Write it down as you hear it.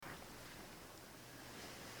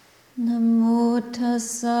Namo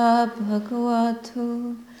tassa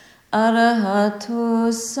bhagavato arahato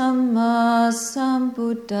samma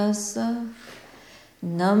sambuddhassa.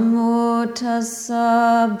 Namo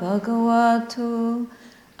tassa bhagavato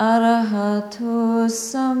arahato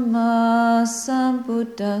samma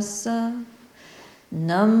sambuddhassa.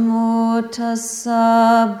 Namo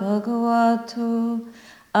tassa bhagavato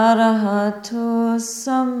arahato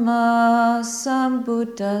samma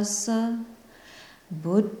sambuddhassa.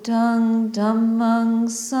 Buddhang dhammang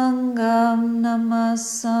sangham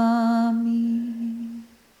namasami.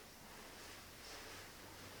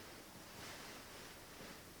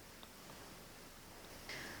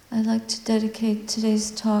 I'd like to dedicate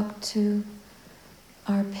today's talk to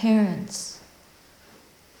our parents,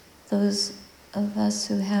 those of us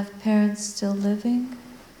who have parents still living,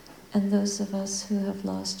 and those of us who have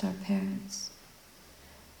lost our parents,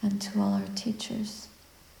 and to all our teachers,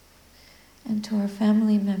 and to our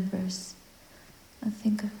family members. I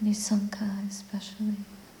think of Nisanka especially,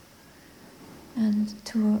 and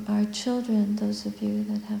to our children, those of you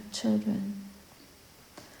that have children,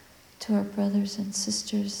 to our brothers and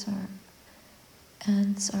sisters, our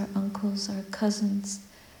aunts, our uncles, our cousins,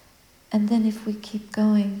 and then if we keep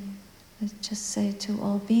going, let's just say to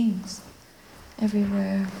all beings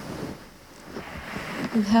everywhere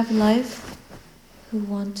who have life, who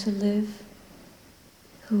want to live,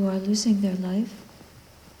 who are losing their life.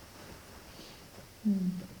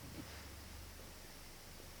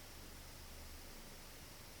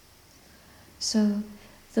 So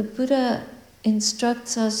the Buddha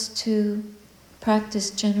instructs us to practice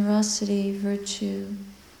generosity, virtue,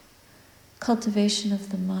 cultivation of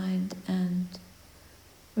the mind, and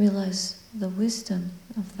realize the wisdom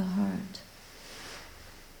of the heart.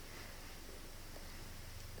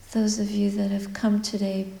 Those of you that have come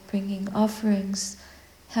today bringing offerings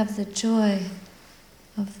have the joy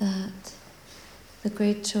of that, the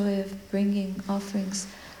great joy of bringing offerings,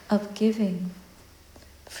 of giving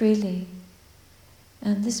freely.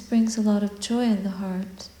 And this brings a lot of joy in the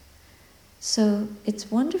heart. So it's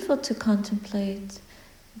wonderful to contemplate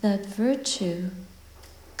that virtue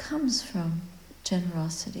comes from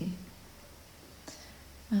generosity.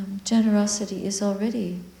 Generosity is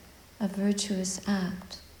already a virtuous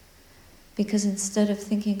act, because instead of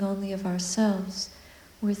thinking only of ourselves,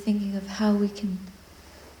 we're thinking of how we can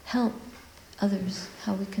help others,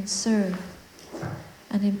 how we can serve.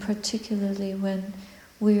 And in particularly when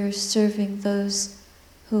we're serving those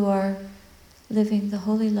who are living the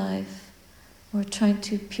holy life or trying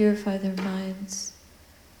to purify their minds,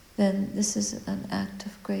 then this is an act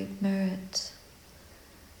of great merit.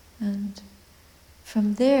 And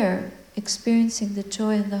from there, experiencing the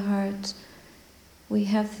joy in the heart, we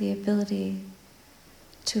have the ability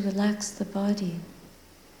to relax the body.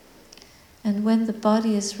 And when the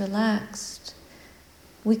body is relaxed,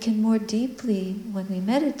 we can more deeply, when we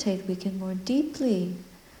meditate, we can more deeply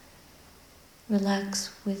relax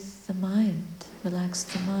with the mind, relax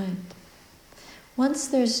the mind. Once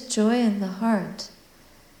there's joy in the heart,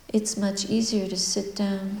 it's much easier to sit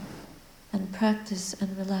down and practice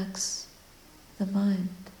and relax the mind.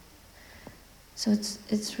 So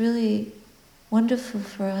it's really wonderful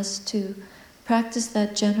for us to practice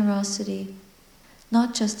that generosity,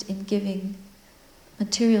 not just in giving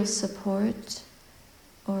material support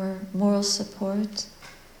or moral support,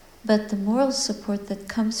 but the moral support that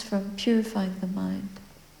comes from purifying the mind.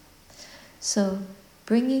 So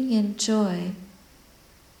bringing in joy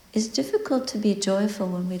is difficult to be joyful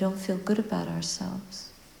when we don't feel good about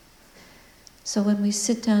ourselves. So when we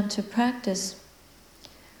sit down to practice,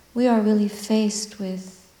 we are really faced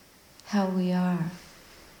with how we are.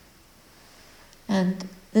 And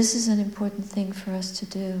this is an important thing for us to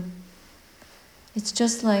do. It's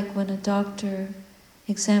just like when a doctor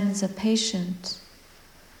examines a patient,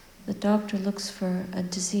 the doctor looks for a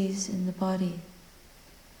disease in the body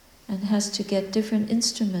and has to get different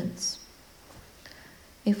instruments.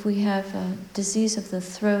 If we have a disease of the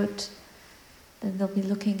throat, then they'll be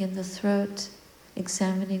looking in the throat,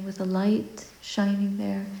 examining with a light shining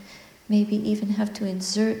there, maybe even have to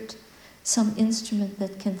insert some instrument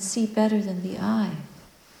that can see better than the eye.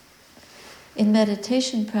 In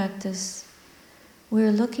meditation practice,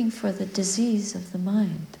 we're looking for the disease of the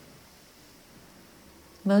mind.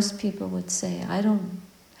 Most people would say, I don't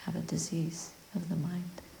have a disease of the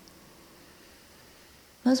mind.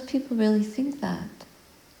 Most people really think that.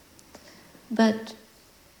 But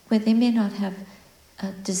where they may not have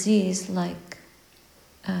a disease like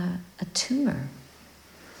a tumor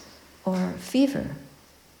or fever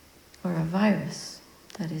or a virus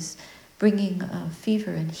that is bringing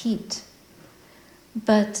fever and heat,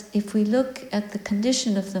 But if we look at the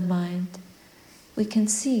condition of the mind, we can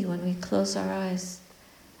see when we close our eyes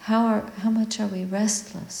how much are we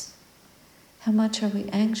restless, how much are we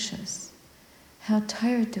anxious, how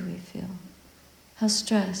tired do we feel, how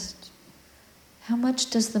stressed, how much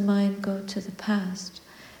does the mind go to the past,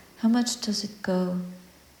 how much does it go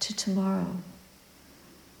to tomorrow,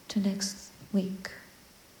 to next week,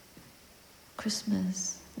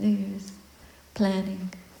 Christmas, New Year's,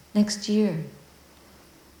 planning, next year,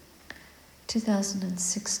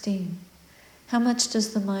 2016. How much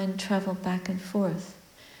does the mind travel back and forth?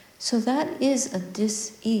 So that is a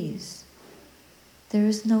dis-ease. There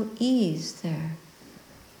is no ease there.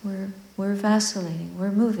 We're vacillating,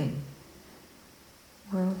 we're moving,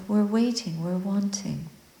 we're waiting, we're wanting.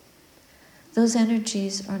 Those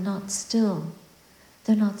energies are not still,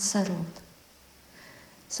 they're not settled.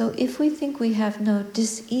 So if we think we have no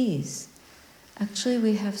dis-ease, actually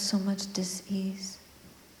we have so much dis-ease.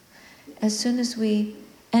 As soon as we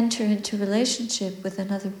enter into relationship with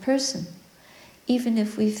another person, even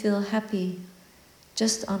if we feel happy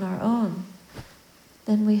just on our own,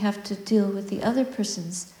 then we have to deal with the other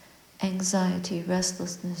person's anxiety,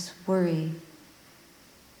 restlessness, worry,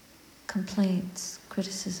 complaints,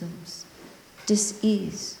 criticisms,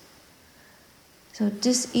 dis-ease. So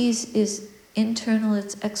dis-ease is internal,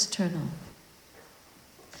 it's external.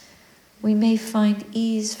 We may find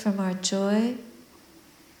ease from our joy,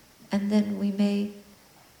 and then we may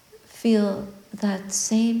feel that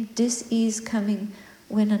same dis-ease coming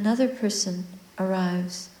when another person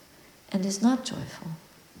arrives and is not joyful.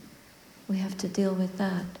 We have to deal with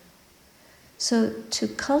that. So to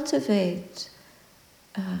cultivate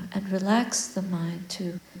and relax the mind,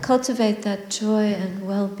 to cultivate that joy and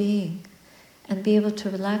well-being, and be able to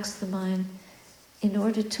relax the mind in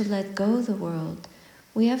order to let go of the world,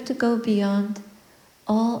 we have to go beyond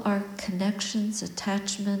all our connections,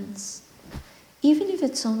 attachments, even if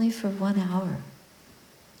it's only for 1 hour.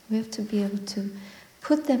 We have to be able to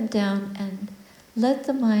put them down and let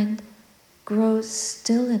the mind grow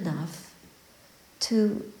still enough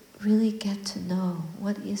to really get to know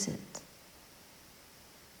what is it.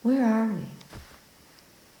 Where are we?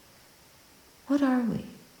 What are we?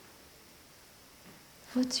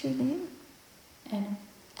 What's your name? Anna.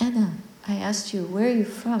 Anna. I asked you, where are you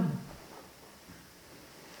from?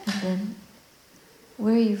 And then,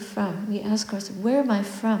 where are you from? We ask ourselves, where am I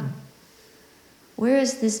from? Where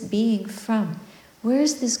is this being from? Where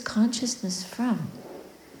is this consciousness from?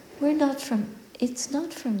 We're not from, it's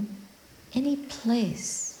not from any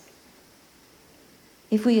place.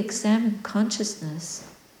 If we examine consciousness,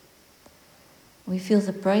 we feel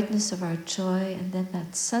the brightness of our joy, and then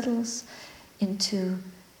that settles into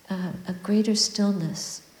a greater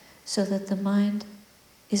stillness, so that the mind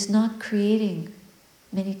is not creating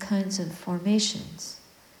many kinds of formations,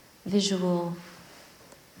 visual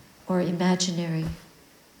or imaginary,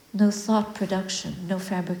 no thought production, no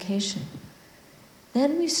fabrication.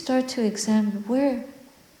 Then we start to examine where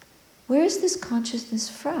is this consciousness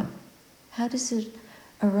from? How does it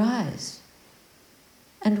arise?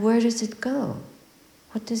 And where does it go?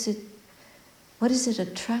 What is it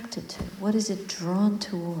attracted to? What is it drawn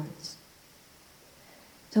towards?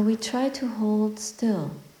 So we try to hold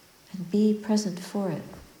still and be present for it.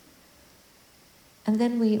 And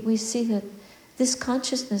then we see that this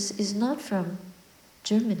consciousness is not from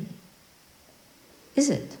Germany, is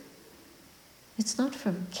it? It's not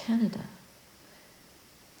from Canada.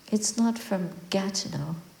 It's not from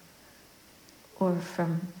Gatineau, or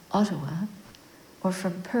from Ottawa, or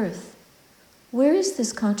from Perth. Where is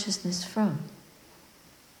this consciousness from?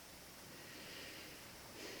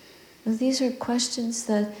 Well, these are questions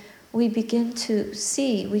that we begin to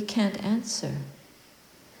see we can't answer,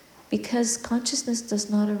 because consciousness does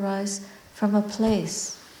not arise from a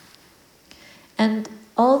place. And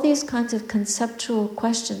all these kinds of conceptual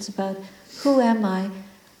questions about who am I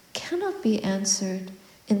cannot be answered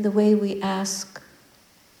in the way we ask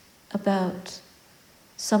about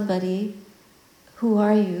somebody, who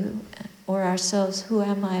are you? Or ourselves, who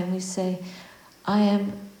am I? And we say,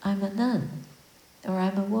 I'm a nun, or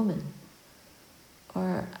I'm a woman,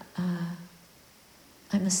 or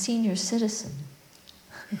I'm a senior citizen,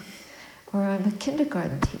 or I'm a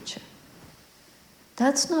kindergarten teacher.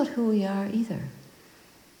 That's not who we are either.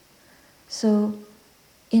 So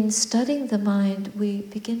in studying the mind, we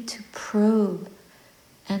begin to probe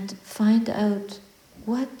and find out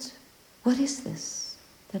what is this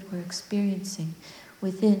that we're experiencing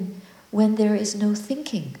within when there is no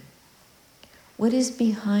thinking. What is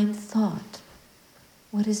behind thought?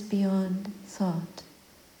 What is beyond thought?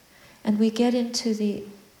 And we get into the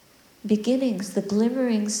beginnings, the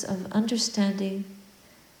glimmerings of understanding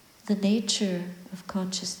the nature of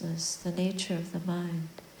consciousness, the nature of the mind,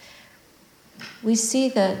 we see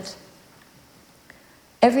that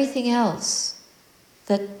everything else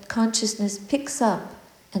that consciousness picks up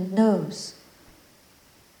and knows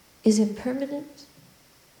is impermanent,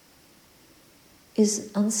 is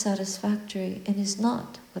unsatisfactory, and is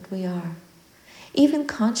not what we are. Even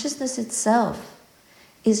consciousness itself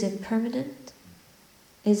is impermanent,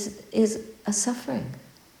 is a suffering.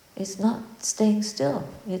 It's not staying still.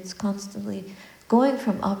 It's constantly going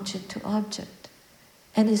from object to object,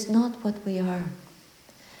 and is not what we are.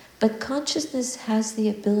 But consciousness has the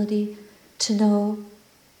ability to know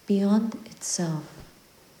beyond itself.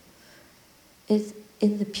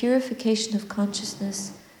 In the purification of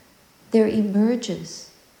consciousness, there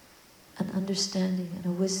emerges an understanding and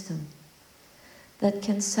a wisdom that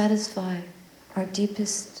can satisfy our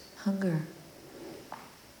deepest hunger.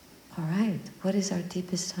 All right, what is our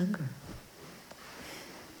deepest hunger?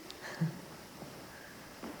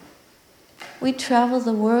 We travel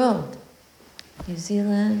the world, New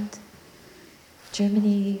Zealand,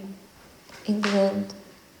 Germany, England,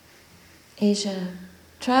 Asia,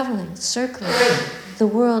 traveling, circling the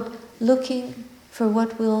world, looking for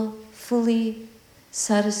what will fully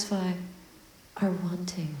satisfy our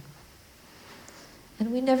wanting.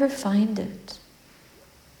 And we never find it.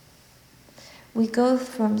 We go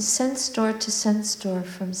from sense door to sense door,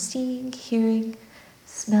 from seeing, hearing,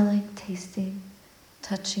 smelling, tasting,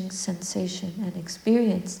 touching, sensation, and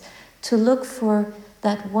experience, to look for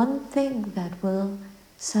that one thing that will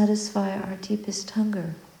satisfy our deepest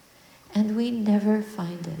hunger. And we never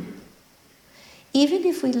find it. Even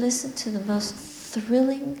if we listen to the most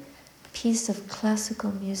thrilling piece of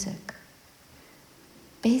classical music,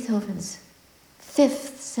 Beethoven's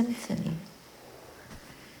Fifth Symphony,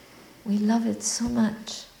 we love it so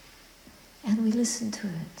much, and we listen to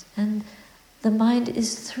it, and the mind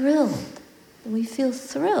is thrilled. We feel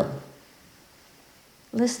thrilled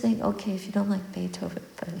listening. Okay, if you don't like Beethoven,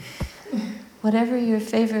 but whatever your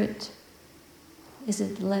favorite, is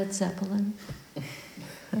it Led Zeppelin?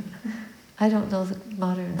 I don't know the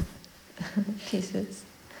modern pieces.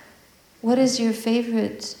 What is your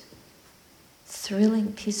favorite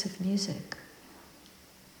thrilling piece of music?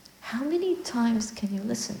 How many times can you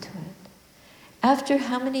listen to it? After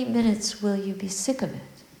how many minutes will you be sick of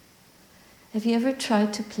it? Have you ever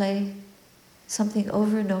tried to play something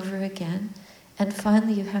over and over again, and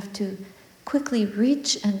finally you have to quickly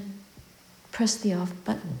reach and press the off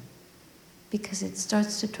button because it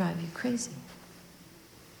starts to drive you crazy?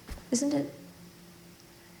 Isn't it?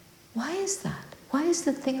 Why is that? Why is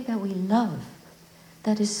the thing that we love,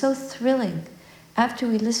 that is so thrilling, after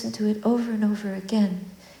we listen to it over and over again,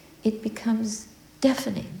 it becomes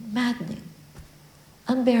deafening, maddening,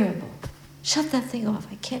 unbearable. Shut that thing off,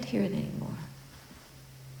 I can't hear it anymore.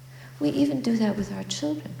 We even do that with our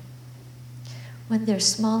children. When they're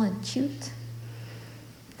small and cute,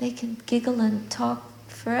 they can giggle and talk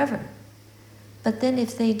forever. But then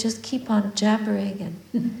if they just keep on jabbering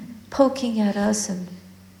and poking at us and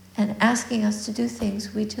asking us to do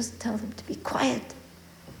things, we just tell them to be quiet.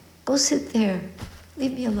 Go sit there,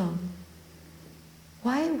 leave me alone.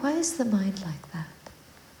 Why is the mind like that?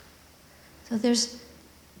 So there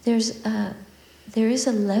is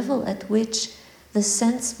a level at which the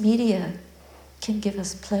sense media can give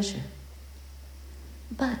us pleasure.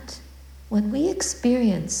 But when we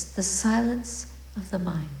experience the silence of the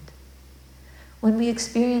mind, when we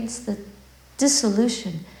experience the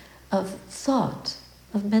dissolution of thought,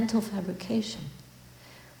 of mental fabrication,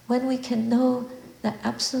 when we can know the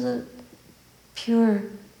absolute pure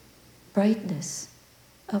brightness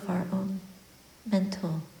of our own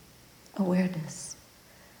mental awareness,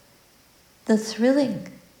 the thrilling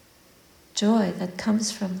joy that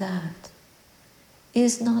comes from that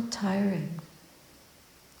is not tiring.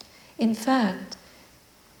 In fact,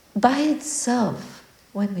 by itself,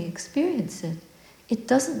 when we experience it, it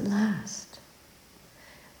doesn't last.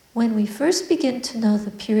 When we first begin to know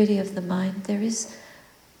the purity of the mind, there is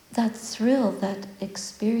that thrill, that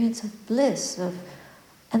experience of bliss,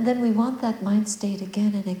 and then we want that mind state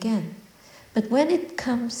again and again. But when it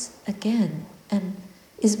comes again and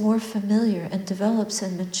is more familiar and develops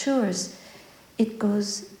and matures, it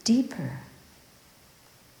goes deeper.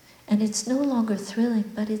 And it's no longer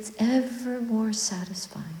thrilling, but it's ever more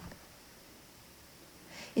satisfying.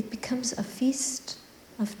 It becomes a feast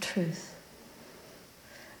of truth.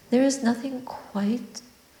 There is nothing quite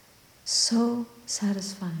so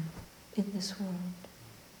satisfying in this world.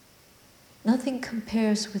 Nothing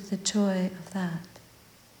compares with the joy of that.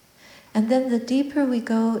 And then the deeper we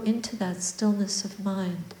go into that stillness of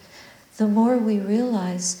mind, the more we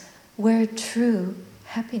realize where true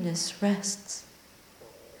happiness rests.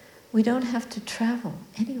 We don't have to travel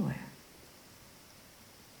anywhere.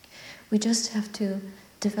 We just have to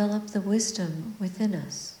develop the wisdom within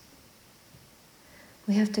us.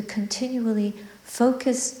 We have to continually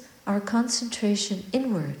focus our concentration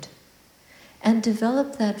inward and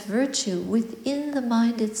develop that virtue within the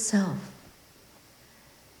mind itself.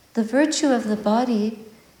 The virtue of the body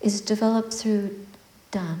is developed through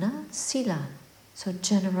dana, sila, so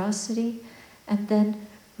generosity, and then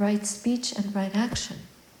right speech and right action.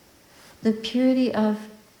 The purity of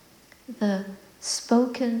the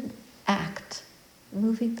spoken act,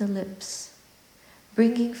 moving the lips,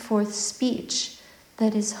 bringing forth speech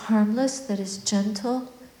that is harmless, that is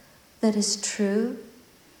gentle, that is true,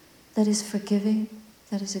 that is forgiving,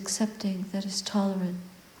 that is accepting, that is tolerant,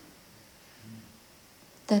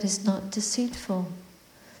 that is not deceitful,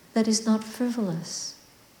 that is not frivolous.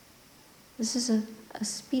 This is a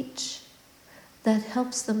speech that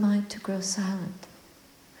helps the mind to grow silent.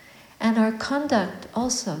 And our conduct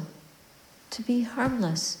also, to be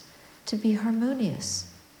harmless, to be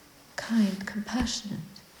harmonious, kind, compassionate,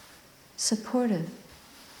 supportive,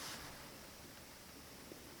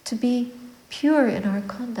 to be pure in our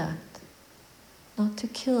conduct, not to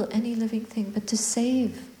kill any living thing, but to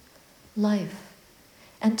save life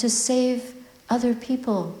and to save other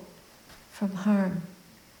people from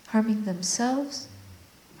harming themselves,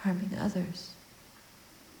 harming others,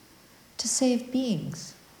 to save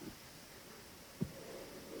beings,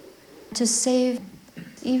 to save,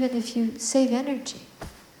 even if you save energy,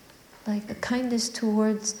 like a kindness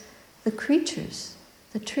towards the creatures,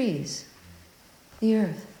 the trees, the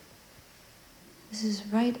earth. This is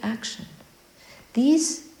right action.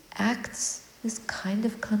 These acts, this kind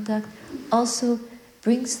of conduct, also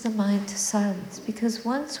brings the mind to silence, because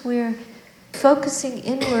once we're focusing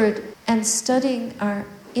inward and studying our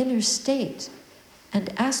inner state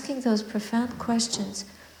and asking those profound questions,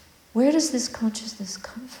 where does this consciousness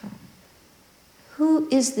come from? Who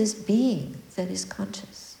is this being that is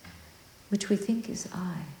conscious, which we think is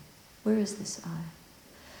I? Where is this I?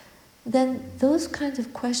 Then those kinds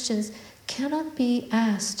of questions cannot be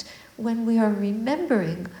asked when we are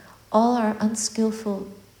remembering all our unskillful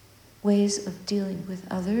ways of dealing with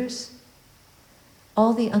others,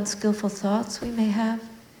 all the unskillful thoughts we may have,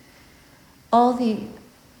 all the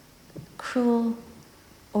cruel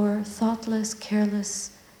or thoughtless,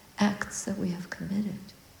 careless acts that we have committed.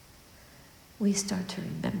 We start to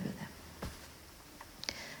remember them.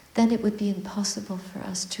 Then it would be impossible for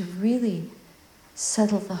us to really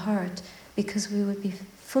settle the heart, because we would be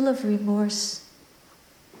full of remorse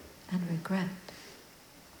and regret.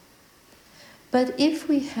 But if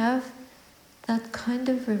we have that kind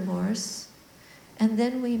of remorse, and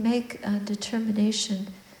then we make a determination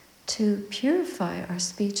to purify our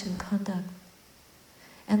speech and conduct,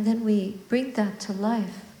 and then we bring that to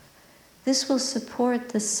life, this will support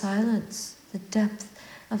the silence, the depth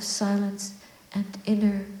of silence and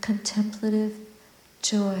inner contemplative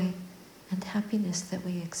joy and happiness that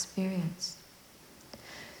we experience.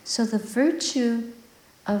 So the virtue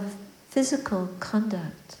of physical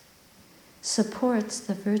conduct supports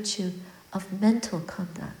the virtue of mental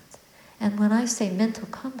conduct. And when I say mental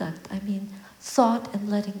conduct, I mean thought and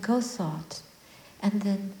letting go thought, and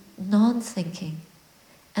then non-thinking,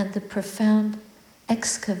 and the profound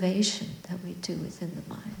excavation that we do within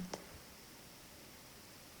the mind.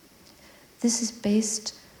 This is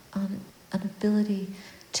based on an ability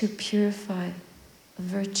to purify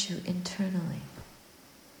virtue internally.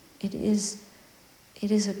 It is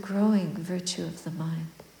a growing virtue of the mind.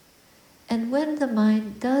 And when the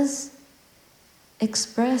mind does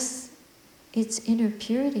express its inner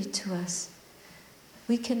purity to us,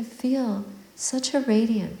 we can feel such a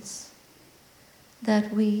radiance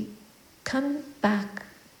that we come back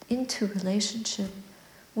into relationship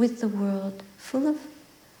with the world full of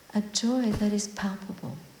a joy that is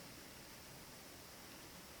palpable.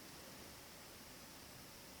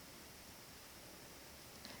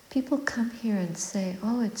 People come here and say,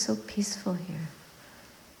 "Oh, it's so peaceful here."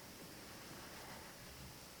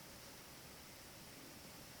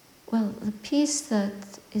 Well, the peace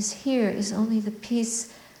that is here is only the peace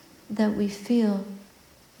that we feel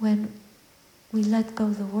when we let go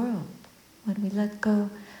of the world, when we let go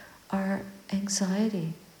our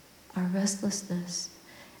anxiety, our restlessness,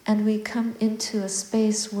 and we come into a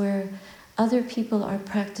space where other people are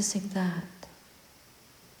practicing that.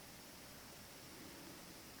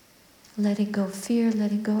 Letting go fear,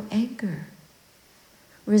 letting go anger,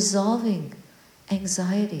 resolving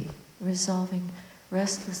anxiety, resolving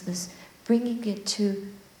restlessness, bringing it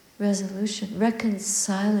to resolution,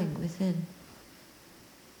 reconciling within.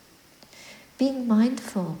 being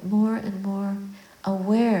mindful, more and more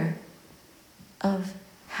aware of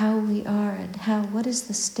how we are and what is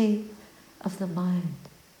the state of the mind.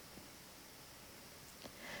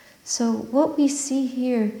 So what we see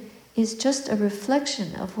here is just a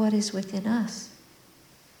reflection of what is within us.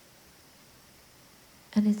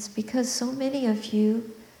 And it's because so many of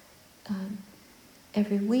you,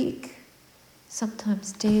 every week,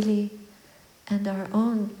 sometimes daily, and our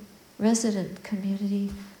own resident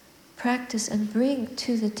community, practice and bring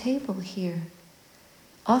to the table here,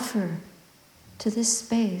 offer to this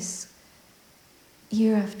space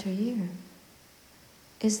year after year,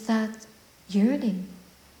 is that yearning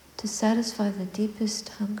to satisfy the deepest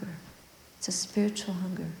hunger. It's a spiritual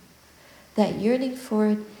hunger. That yearning for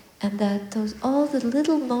it, and that all the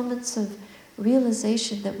little moments of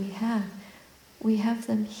realization that we have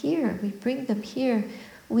them here, we bring them here,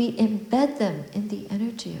 we embed them in the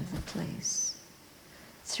energy of the place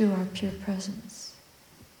through our pure presence.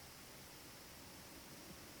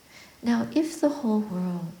 Now, if the whole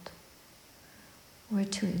world were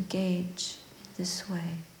to engage in this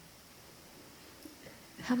way,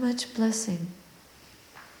 how much blessing.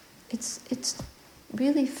 It's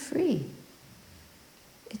really free.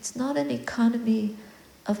 It's not an economy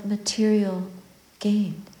of material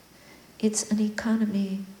gain. It's an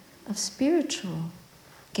economy of spiritual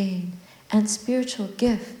gain and spiritual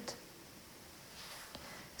gift.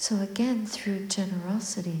 So again, through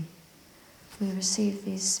generosity, we receive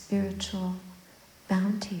these spiritual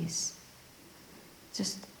bounties,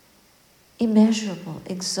 just immeasurable,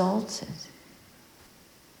 exalted,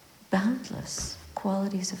 boundless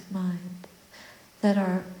qualities of mind that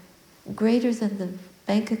are greater than the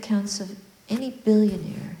bank accounts of any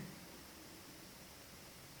billionaire.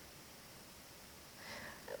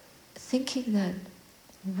 Thinking that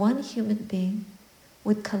one human being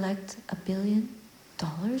would collect $1 billion?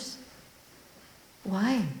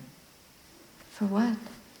 Why? For what?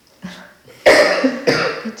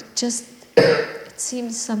 It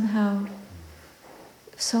seems somehow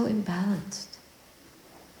so imbalanced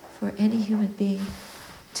for any human being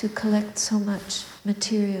to collect so much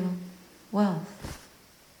material wealth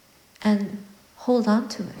and hold on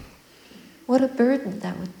to it. What a burden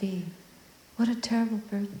that would be. What a terrible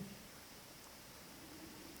burden.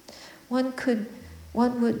 One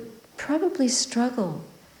would probably struggle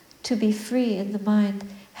to be free in the mind,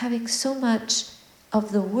 having so much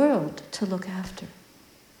of the world to look after.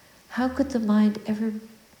 How could the mind ever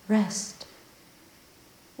rest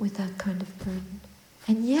with that kind of burden?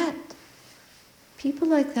 And yet, people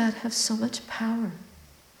like that have so much power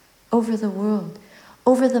over the world,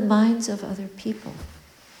 over the minds of other people.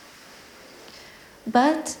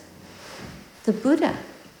 But the Buddha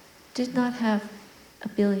did not have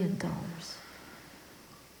 $1 billion.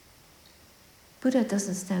 Buddha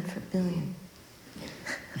doesn't stand for billion.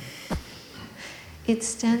 It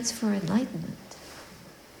stands for enlightenment.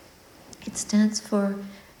 It stands for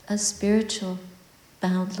a spiritual,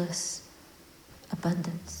 boundless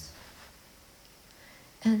abundance.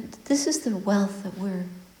 And this is the wealth that we're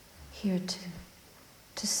here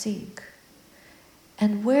to seek.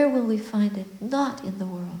 And where will we find it? Not in the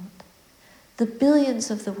world. The billions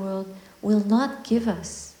of the world will not give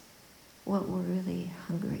us what we're really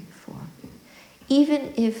hungering for.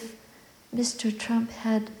 Even if Mr. Trump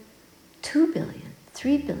had 2 billion,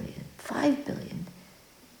 3 billion, 5 billion,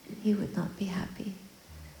 he would not be happy.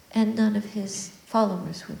 And none of his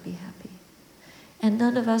followers would be happy. And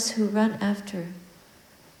none of us who run after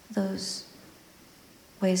those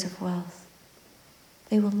ways of wealth,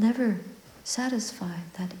 they will never satisfy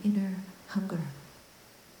that inner hunger.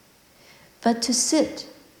 But to sit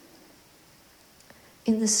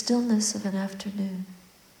in the stillness of an afternoon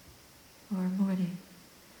or a morning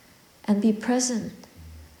and be present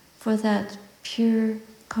for that pure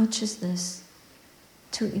consciousness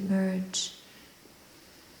to emerge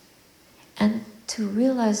and to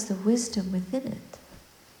realize the wisdom within it.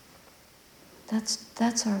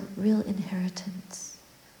 That's our real inheritance.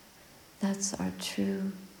 That's a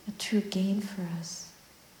true gain for us.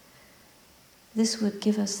 This would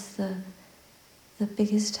give us the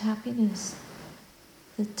biggest happiness,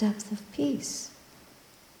 the depth of peace.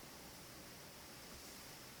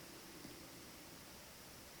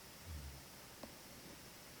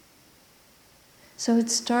 So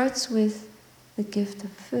it starts with the gift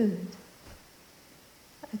of food,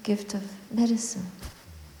 a gift of medicine,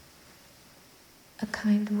 a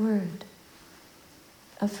kind word,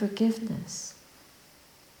 of forgiveness,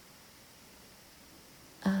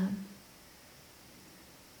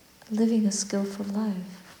 living a skillful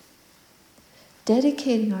life,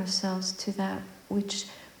 dedicating ourselves to that which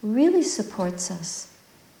really supports us,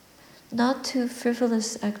 not to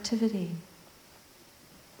frivolous activity,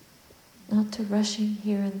 not to rushing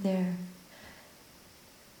here and there.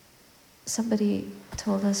 Somebody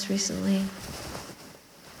told us recently,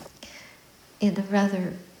 in a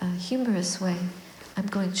rather humorous way, I'm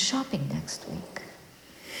going shopping next week.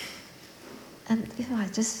 And I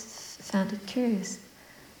just found it curious.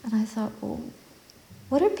 And I thought, well,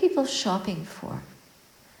 what are people shopping for?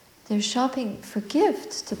 They're shopping for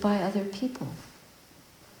gifts to buy other people.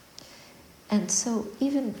 And so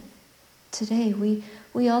even today,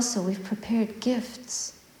 we've prepared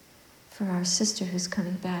gifts for our sister who's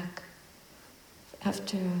coming back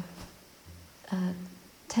after a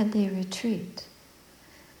 10-day retreat.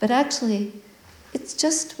 But actually, it's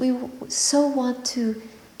just we so want to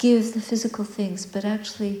give the physical things, but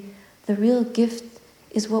actually the real gift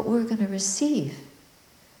is what we're going to receive,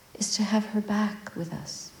 is to have her back with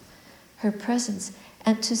us, her presence,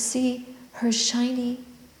 and to see her shiny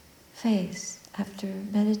face after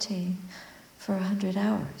meditating for 100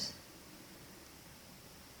 hours,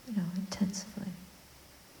 intensively.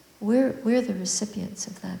 We're the recipients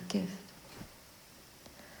of that gift.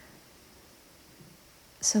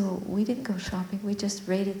 So we didn't go shopping, we just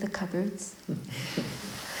raided the cupboards,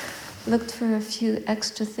 looked for a few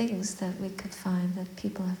extra things that we could find that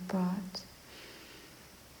people have brought.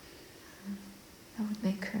 That would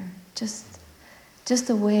make her just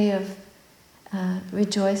a way of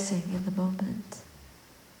rejoicing in the moment.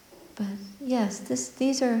 But yes,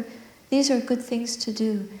 these are good things to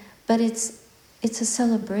do, but it's a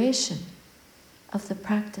celebration of the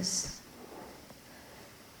practice.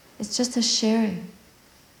 It's just a sharing.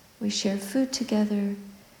 We share food together,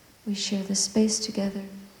 we share the space together,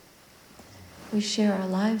 we share our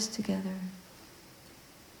lives together,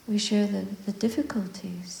 we share the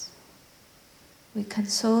difficulties. We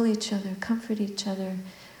console each other, comfort each other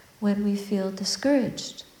when we feel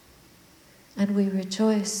discouraged, and we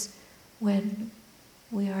rejoice when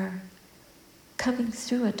we are coming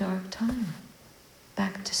through a dark time,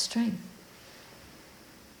 back to strength.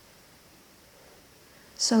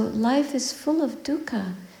 So life is full of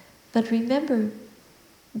dukkha, but remember,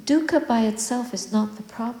 dukkha by itself is not the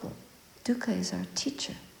problem. Dukkha is our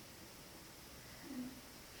teacher.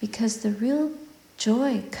 Because the real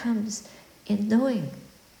joy comes in knowing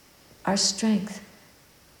our strength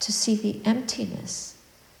to see the emptiness,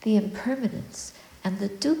 the impermanence, and the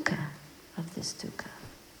dukkha of this dukkha.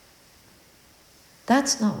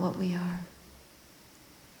 That's not what we are.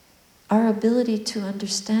 Our ability to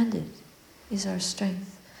understand it is our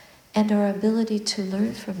strength, and our ability to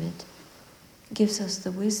learn from it gives us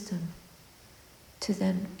the wisdom to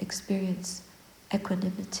then experience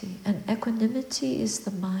equanimity. And equanimity is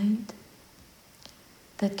the mind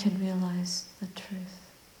that can realize the truth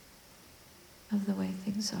of the way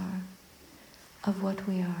things are, of what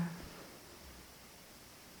we are.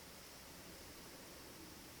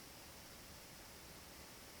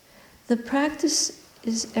 The practice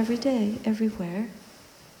is every day, everywhere.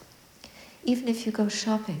 Even if you go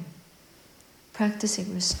shopping,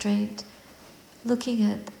 practicing restraint, looking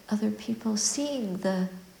at other people, seeing the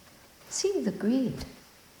greed,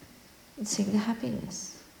 and seeing the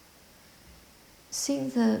happiness, seeing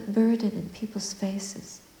the burden in people's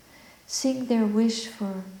faces, seeing their wish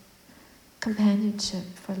for companionship,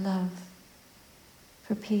 for love,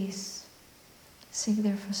 for peace, seeing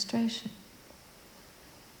their frustration.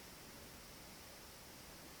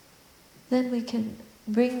 Then we can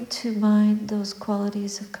bring to mind those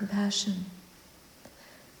qualities of compassion,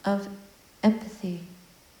 of empathy,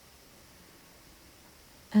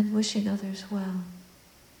 and wishing others well.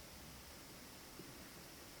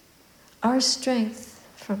 Our strength,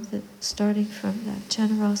 starting from that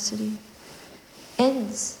generosity,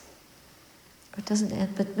 ends, or doesn't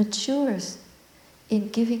end, but matures in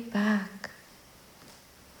giving back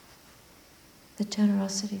the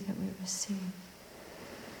generosity that we receive,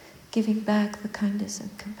 giving back the kindness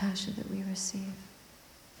and compassion that we receive.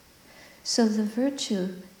 So the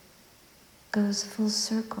virtue goes full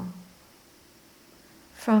circle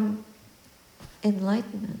from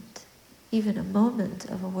enlightenment, even a moment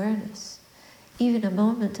of awareness, even a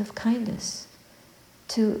moment of kindness,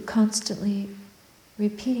 to constantly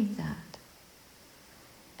repeating that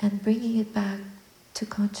and bringing it back to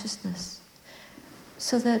consciousness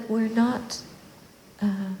so that we're not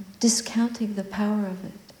discounting the power of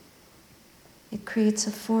it. It creates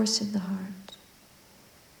a force in the heart.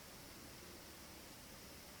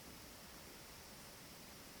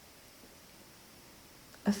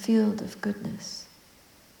 A field of goodness.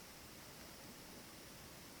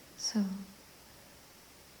 So,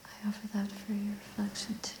 I offer that for your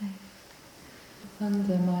reflection today.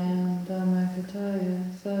 Pandamayam Dhammakataya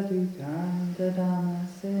Sadhukaram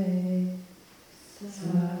Dadamase.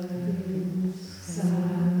 Sadhu,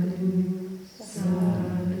 sadhu.